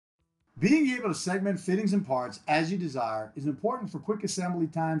Being able to segment fittings and parts as you desire is important for quick assembly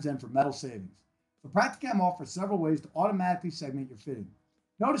times and for metal savings. So PractiCAM offers several ways to automatically segment your fitting.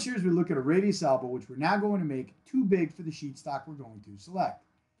 Notice here as we look at a radius elbow, which we're now going to make too big for the sheet stock we're going to select.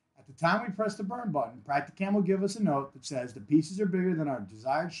 At the time we press the burn button, PractiCAM will give us a note that says the pieces are bigger than our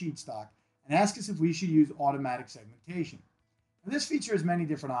desired sheet stock and ask us if we should use automatic segmentation. Now, this feature has many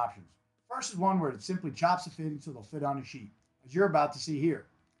different options. First is one where it simply chops the fitting so they'll fit on a sheet, as you're about to see here.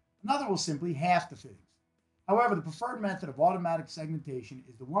 Another will simply half the fittings. However, the preferred method of automatic segmentation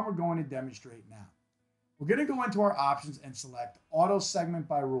is the one we're going to demonstrate now. We're going to go into our options and select Auto Segment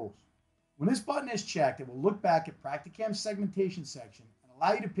by Rules. When this button is checked, it will look back at PractiCAM's segmentation section and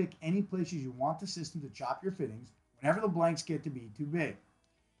allow you to pick any places you want the system to chop your fittings whenever the blanks get to be too big.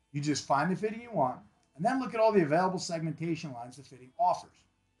 You just find the fitting you want and then look at all the available segmentation lines the fitting offers.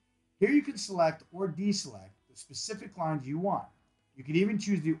 Here you can select or deselect the specific lines you want. You can even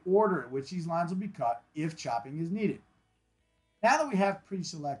choose the order at which these lines will be cut if chopping is needed. Now that we have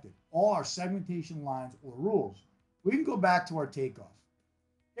pre-selected all our segmentation lines or rules, we can go back to our takeoff.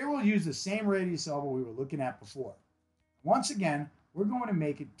 Here we'll use the same radius elbow we were looking at before. Once again, we're going to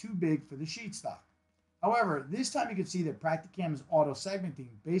make it too big for the sheet stock. However, this time you can see that PractiCAM is auto-segmenting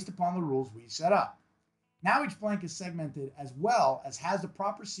based upon the rules we set up. Now each blank is segmented as well as has the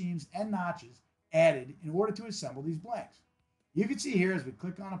proper seams and notches added in order to assemble these blanks. You can see here as we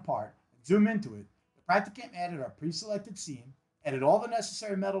click on a part and zoom into it, the PractiCAM added our pre-selected seam, added all the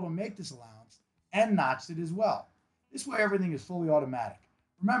necessary metal to make this allowance, and notched it as well. This way everything is fully automatic.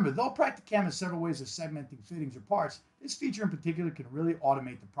 Remember, though PractiCAM has several ways of segmenting fittings or parts, this feature in particular can really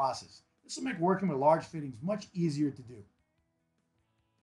automate the process. This will make working with large fittings much easier to do.